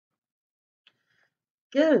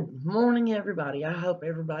Good morning, everybody. I hope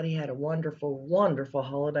everybody had a wonderful, wonderful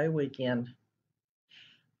holiday weekend.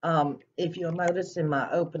 If you'll notice in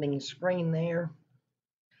my opening screen there,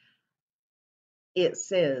 it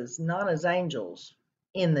says Nana's Angels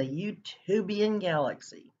in the YouTubian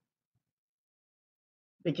galaxy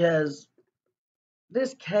because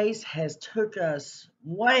this case has took us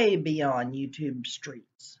way beyond YouTube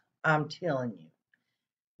streets. I'm telling you,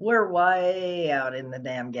 we're way out in the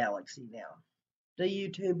damn galaxy now, the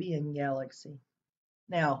YouTubian galaxy.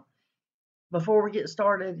 Now, before we get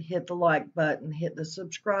started, hit the like button, hit the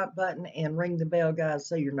subscribe button, and ring the bell, guys,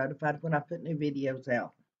 so you're notified when I put new videos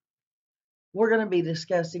out. We're going to be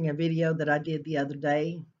discussing a video that I did the other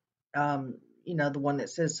day. The one that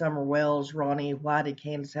says Summerwells, Ronnie, why did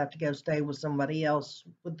Candace have to go stay with somebody else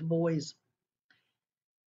with the boys?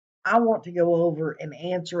 I want to go over and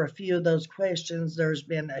answer a few of those questions. There's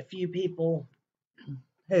been a few people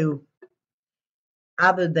who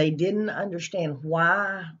either they didn't understand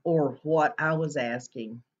why or what I was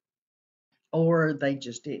asking, or they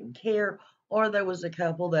just didn't care, or there was a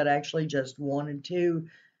couple that actually just wanted to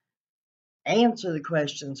answer the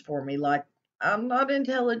questions for me. Like, I'm not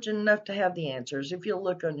intelligent enough to have the answers. If you'll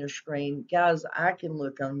look on your screen, guys, I can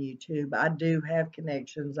look on YouTube. I do have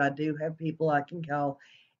connections. I do have people I can call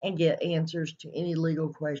and get answers to any legal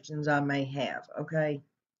questions I may have. Okay?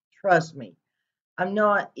 Trust me. I'm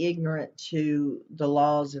not ignorant to the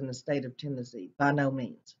laws in the state of Tennessee, by no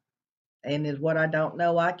means. And is what I don't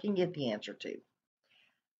know, I can get the answer to.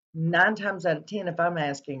 9 times out of 10, if I'm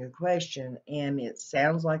asking a question and it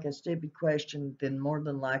sounds like a stupid question, then more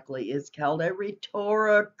than likely it's called a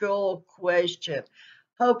rhetorical question.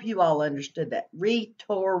 Hope you all understood that.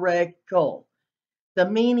 Rhetorical. The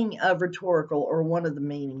meaning of rhetorical, or one of the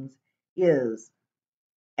meanings, is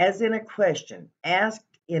as in a question, asked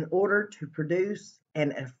in order to produce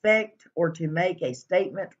an effect or to make a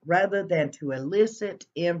statement rather than to elicit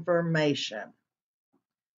information.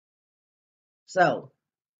 So,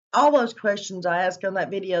 all those questions I asked on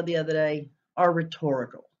that video the other day are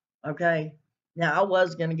rhetorical, okay? Now, I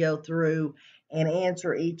was going to go through and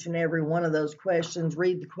answer each and every one of those questions,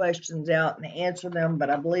 read the questions out and answer them, but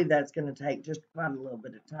I believe that's going to take just quite a little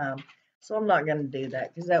bit of time. So I'm not going to do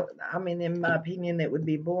that because in my opinion, it would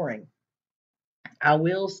be boring. I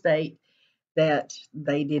will state that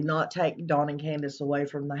they did not take Dawn and Candace away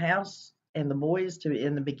from the house and the boys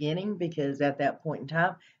in the beginning, because at that point in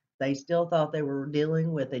time, they still thought they were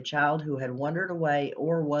dealing with a child who had wandered away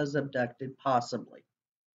or was abducted, possibly.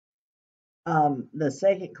 The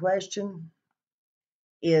second question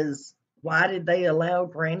is, why did they allow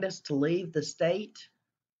Grandus to leave the state?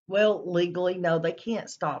 Well, legally, no, they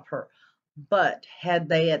can't stop her. But had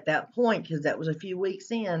they at that point, because that was a few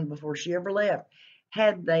weeks in before she ever left,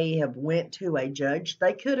 had they have went to a judge,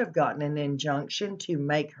 they could have gotten an injunction to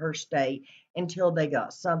make her stay until they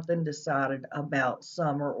got something decided about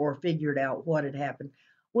Summer or figured out what had happened,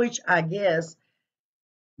 which I guess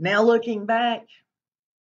now looking back,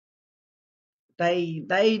 they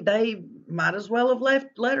might as well have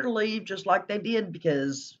let her leave just like they did,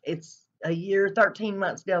 because it's a year, 13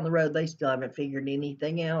 months down the road, they still haven't figured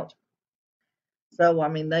anything out.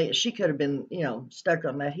 So, she could have been, stuck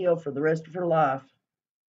on that hill for the rest of her life.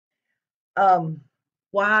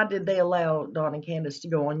 Why did they allow Dawn and Candace to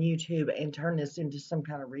go on YouTube and turn this into some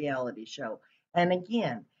kind of reality show? And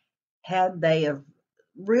again, had they have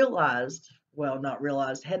realized, well, not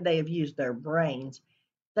realized, had they have used their brains,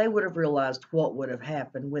 they would have realized what would have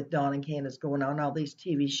happened with Dawn and Candace going on all these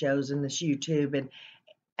TV shows and this YouTube. And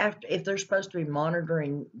if they're supposed to be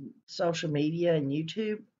monitoring social media and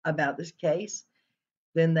YouTube about this case,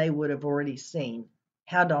 then they would have already seen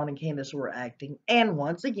how Dawn and Candace were acting. And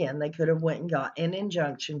once again, they could have went and got an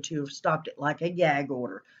injunction to have stopped it, like a gag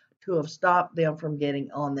order, to have stopped them from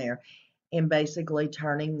getting on there and basically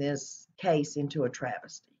turning this case into a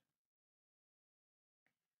travesty.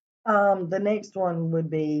 The next one would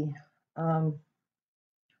be,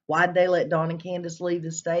 why'd they let Dawn and Candace leave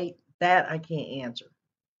the state? That I can't answer.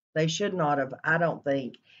 They should not have. I don't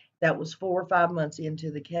think. That was 4 or 5 months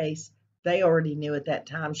into the case. They already knew at that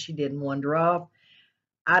time she didn't wander off.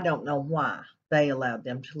 I don't know why they allowed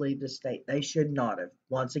them to leave the state. They should not have.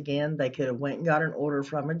 Once again, they could have went and got an order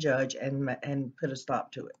from a judge and put a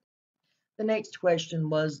stop to it. The next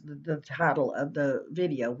question was the title of the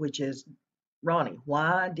video, which is, Ronnie,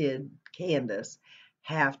 why did Candace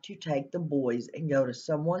have to take the boys and go to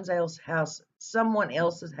someone else's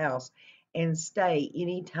house and stay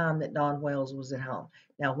any time that Donwells was at home?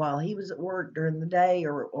 Now, while he was at work during the day,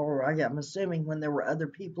 or I'm assuming when there were other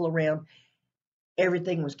people around,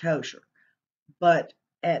 everything was kosher. But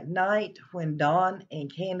at night when Dawn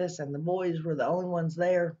and Candace and the boys were the only ones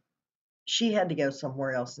there, she had to go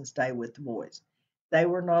somewhere else and stay with the boys. They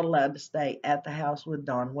were not allowed to stay at the house with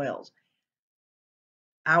donwells.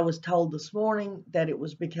 I was told this morning that it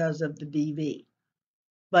was because of the DV.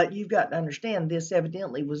 But you've got to understand, this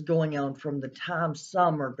evidently was going on from the time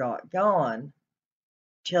Summer got gone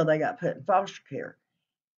till they got put in foster care.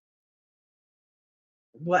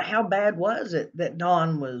 Well, how bad was it that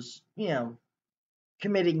Dawn was,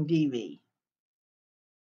 committing DV?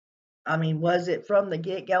 I mean, was it from the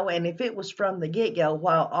get-go? And if it was from the get-go,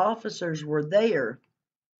 while officers were there,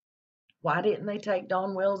 why didn't they take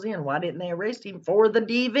donwells in? Why didn't they arrest him for the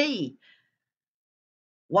DV?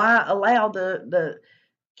 Why allow the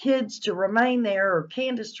kids to remain there, or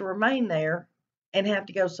Candace to remain there, and have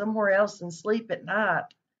to go somewhere else and sleep at night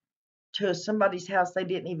to somebody's house they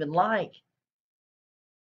didn't even like,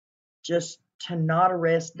 just to not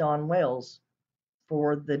arrest donwells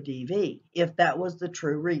for the DV, if that was the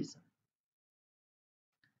true reason?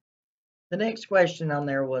 The next question on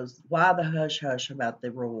there was, why the hush-hush about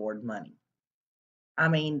the reward money? I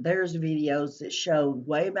mean, there's videos that show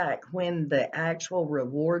way back when the actual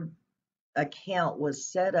reward account was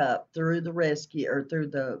set up through the rescue, or through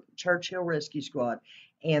the Churchill Rescue Squad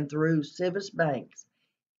and through Civis Banks.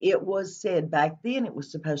 It was said back then it was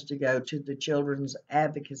supposed to go to the Children's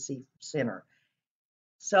Advocacy Center.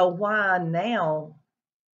 So why now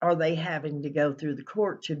are they having to go through the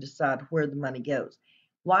court to decide where the money goes?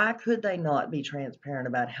 Why could they not be transparent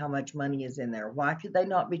about how much money is in there? Why could they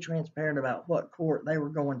not be transparent about what court they were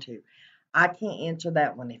going to? I can't answer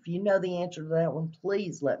that one. If you know the answer to that one,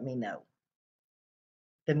 please let me know.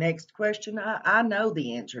 The next question, I know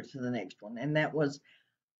the answer to the next one, and that was,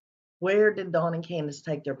 where did Dawn and Candace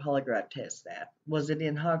take their polygraph tests at? Was it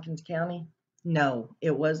in Hawkins County? No,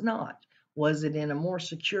 it was not. Was it in a more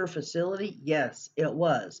secure facility? Yes, it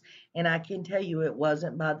was. And I can tell you it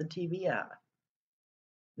wasn't by the TBI.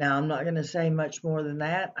 Now, I'm not going to say much more than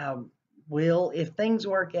that. I will, if things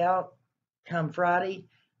work out come Friday,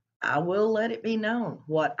 I will let it be known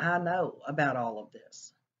what I know about all of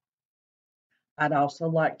this. I'd also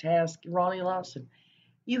like to ask Ronnie Lawson,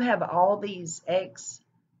 you have all these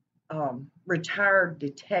retired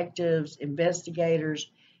detectives, investigators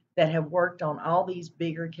that have worked on all these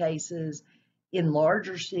bigger cases in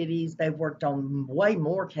larger cities. They've worked on way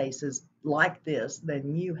more cases like this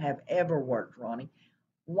than you have ever worked, Ronnie.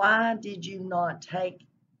 Why did you not take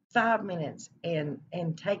 5 minutes and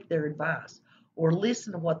take their advice, or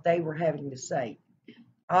listen to what they were having to say?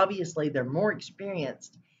 Obviously, they're more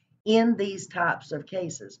experienced in these types of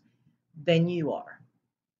cases than you are.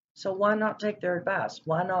 So why not take their advice?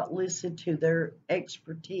 Why not listen to their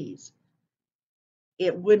expertise?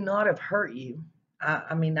 It would not have hurt you.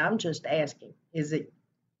 I mean, I'm just asking. Is it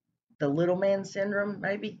the little man syndrome,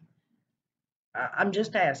 maybe? I'm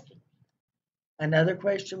just asking. Another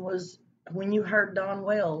question was, when you heard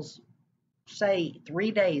donwells say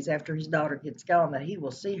 3 days after his daughter gets gone that he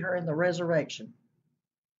will see her in the resurrection,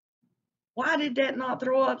 why did that not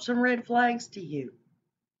throw up some red flags to you?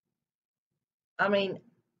 I mean,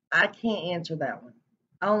 I can't answer that one.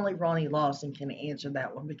 Only Ronnie Lawson can answer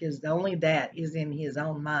that one, because only that is in his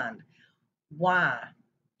own mind. Why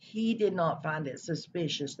he did not find it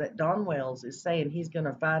suspicious that donwells is saying he's going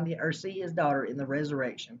to find it or see his daughter in the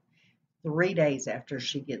resurrection 3 days after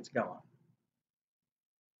she gets gone.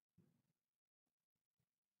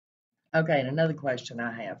 Okay, and another question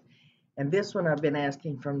I have, and this one I've been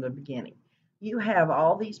asking from the beginning. You have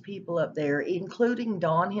all these people up there, including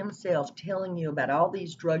Don himself, telling you about all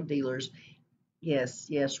these drug dealers.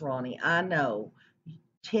 Yes, Ronnie, I know.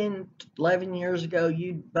 10, 11 years ago,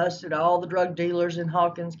 you busted all the drug dealers in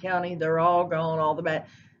Hawkins County. They're all gone, all the bad.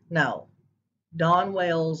 No.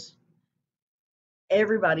 donwells,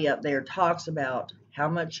 everybody up there talks about how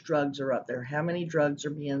much drugs are up there, how many drugs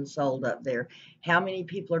are being sold up there, how many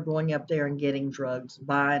people are going up there and getting drugs,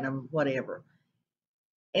 buying them, whatever.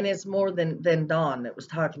 And it's more than Don that was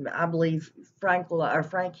talking about. I believe Frank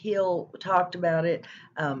Hill talked about it.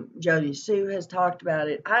 Jody Sue has talked about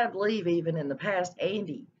it. I believe even in the past,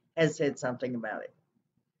 Andy has said something about it.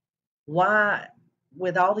 Why,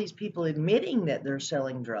 with all these people admitting that they're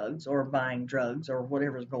selling drugs or buying drugs or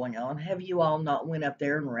whatever's going on, have you all not went up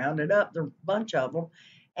there and rounded up the bunch of them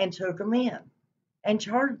and took them in and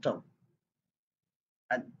charged them?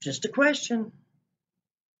 Just a question.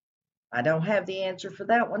 I don't have the answer for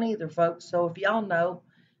that one either, folks. So if y'all know,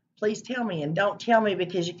 please tell me. And don't tell me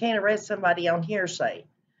because you can't arrest somebody on hearsay.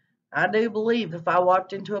 I do believe if I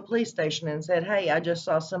walked into a police station and said, hey, I just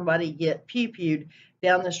saw somebody get pew-pewed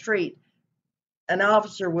down the street, an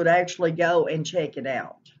officer would actually go and check it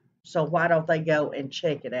out. So why don't they go and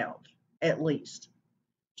check it out? At least.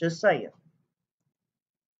 Just saying.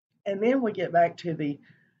 And then we get back to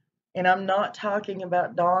and I'm not talking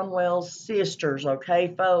about Donwell's sisters,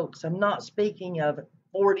 okay, folks? I'm not speaking of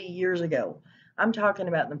 40 years ago. I'm talking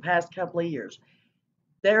about in the past couple of years.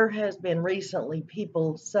 There has been recently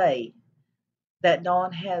people say that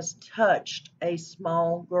Dawn has touched a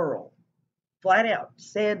small girl. Flat out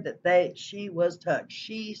said that she was touched.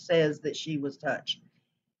 She says that she was touched.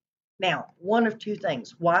 Now, one of two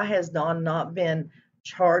things. Why has Dawn not been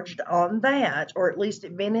charged on that, or at least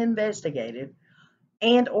it been investigated?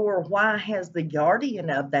 And or why has the guardian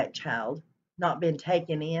of that child not been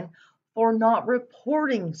taken in for not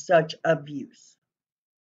reporting such abuse?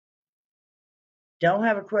 Don't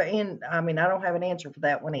have I don't have an answer for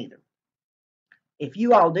that one either. If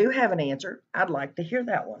you all do have an answer, I'd like to hear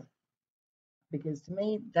that one, because to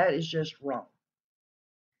me that is just wrong.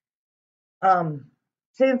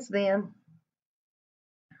 Since then,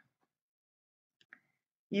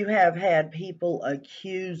 you have had people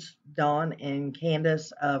accuse Dawn and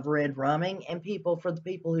Candace of red rumming, and for the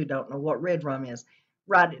people who don't know what red rum is,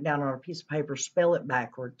 write it down on a piece of paper, spell it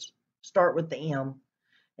backwards, start with the M,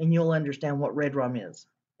 and you'll understand what red rum is.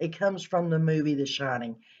 It comes from the movie The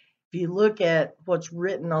Shining. If you look at what's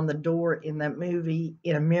written on the door in that movie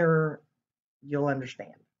in a mirror, you'll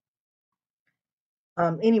understand.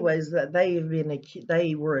 Anyways, that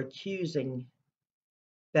they were accusing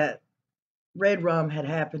that red rum had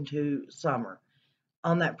happened to Summer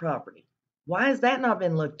on that property. Why has that not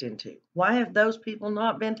been looked into? Why have those people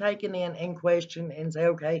not been taken in and questioned and say,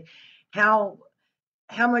 okay, how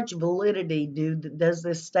much validity does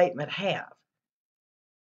this statement have?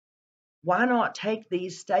 Why not take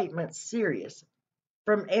these statements serious?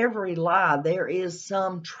 From every lie, there is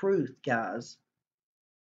some truth, guys.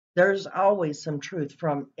 There's always some truth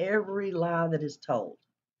from every lie that is told.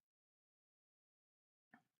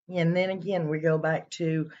 And then again, we go back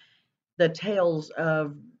to the tales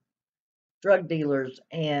of drug dealers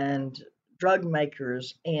and drug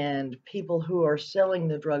makers and people who are selling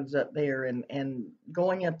the drugs up there and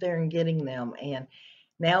going up there and getting them. And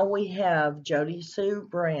now we have Jody Sue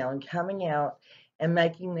Brown coming out and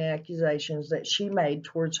making the accusations that she made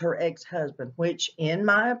towards her ex-husband, which, in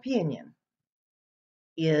my opinion,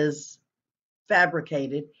 is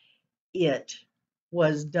fabricated. It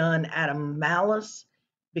was done out of malice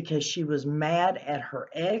because she was mad at her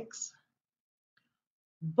ex.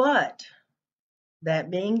 But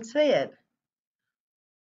that being said,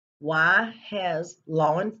 why has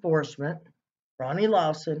law enforcement, Ronnie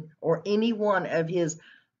Lawson, or any one of his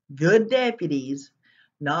good deputies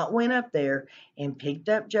not went up there and picked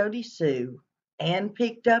up Jody Sue and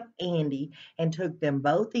picked up Andy and took them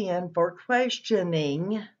both in for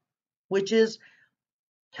questioning, which is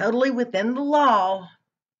totally within the law,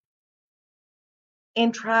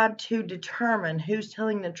 and tried to determine who's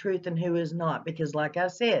telling the truth and who is not? Because like I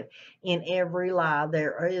said, in every lie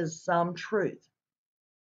there is some truth.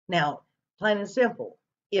 Now, plain and simple,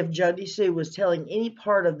 if Jody Sue was telling any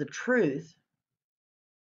part of the truth,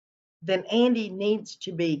 then Andy needs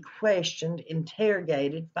to be questioned,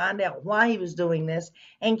 interrogated, find out why he was doing this,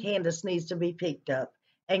 and Candace needs to be picked up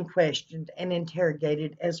and questioned and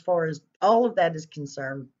interrogated as far as all of that is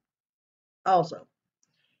concerned. Also,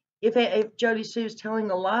 if Jody Sue's telling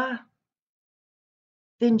a lie,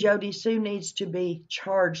 then Jody Sue needs to be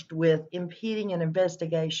charged with impeding an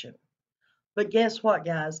investigation. But guess what,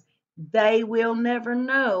 guys? They will never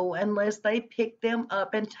know unless they pick them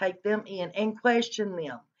up and take them in and question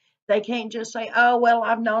them. They can't just say, oh, well,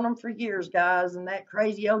 I've known them for years, guys, and that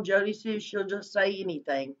crazy old Jody Sue, she'll just say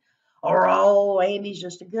anything. Or, oh, Andy's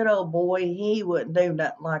just a good old boy. He wouldn't do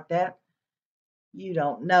nothing like that. You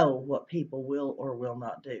don't know what people will or will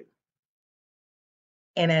not do.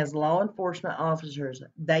 And as law enforcement officers,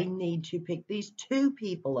 they need to pick these two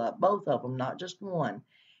people up, both of them, not just one,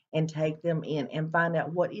 and take them in and find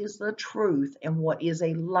out what is the truth and what is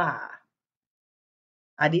a lie.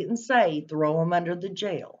 I didn't say throw them under the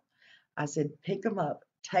jail. I said pick them up,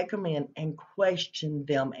 take them in, and question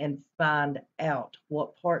them and find out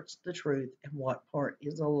what part's the truth and what part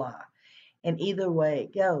is a lie. And either way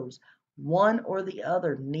it goes, one or the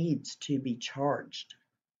other needs to be charged.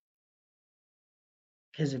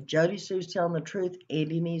 Because if Jody Sue's telling the truth,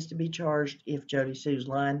 Andy needs to be charged. If Jody Sue's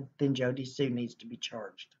lying, then Jody Sue needs to be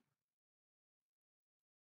charged.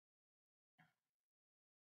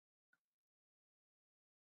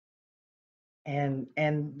 And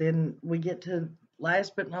then we get to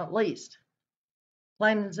last but not least,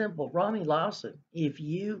 plain and simple, Ronnie Lawson. If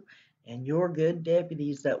you and your good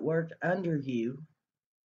deputies that worked under you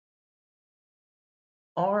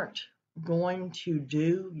aren't going to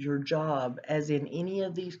do your job, as in any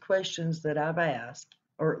of these questions that I've asked,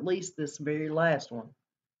 or at least this very last one,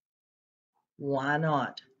 why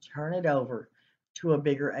not turn it over to a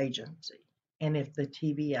bigger agency? And if the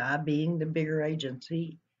TBI, being the bigger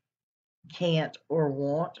agency, can't or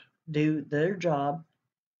won't do their job,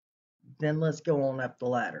 then let's go on up the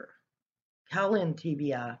ladder. Call in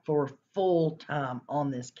TBI for full time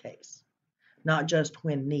on this case, not just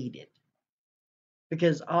when needed.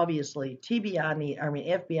 Because obviously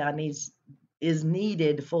FBI is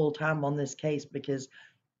needed full time on this case because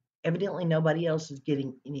evidently nobody else is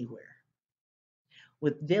getting anywhere.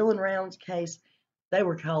 With Dylan Round's case, they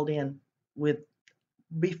were called in with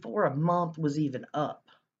before a month was even up.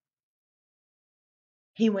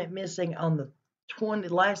 He went missing on the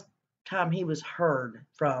last time he was heard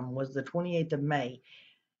from was the 28th of May.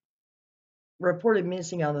 Reported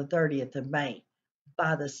missing on the 30th of May.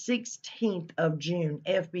 By the 16th of June,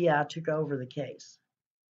 FBI took over the case.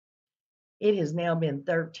 It has now been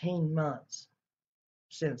 13 months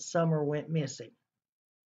since Summer went missing.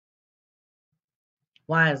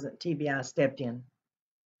 Why hasn't TBI stepped in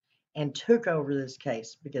and took over this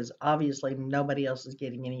case? Because obviously nobody else is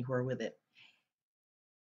getting anywhere with it.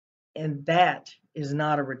 And that is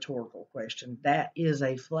not a rhetorical question. That is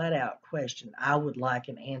a flat out question I would like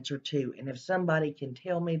an answer to. And if somebody can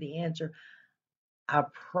tell me the answer, I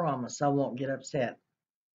promise I won't get upset.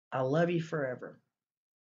 I love you forever.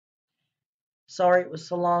 Sorry it was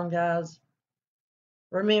so long, guys.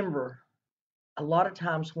 Remember, a lot of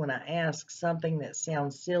times when I ask something that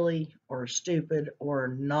sounds silly or stupid or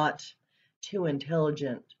not too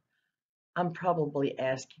intelligent, I'm probably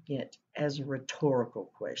asking it as a rhetorical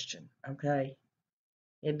question, okay?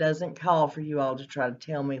 It doesn't call for you all to try to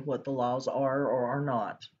tell me what the laws are or are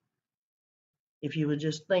not. If you would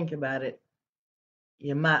just think about it,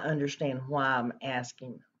 you might understand why I'm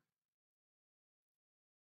asking.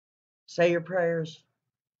 Say your prayers,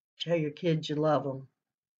 tell your kids you love them,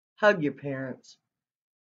 hug your parents,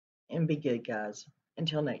 and be good, guys.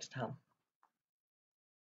 Until next time.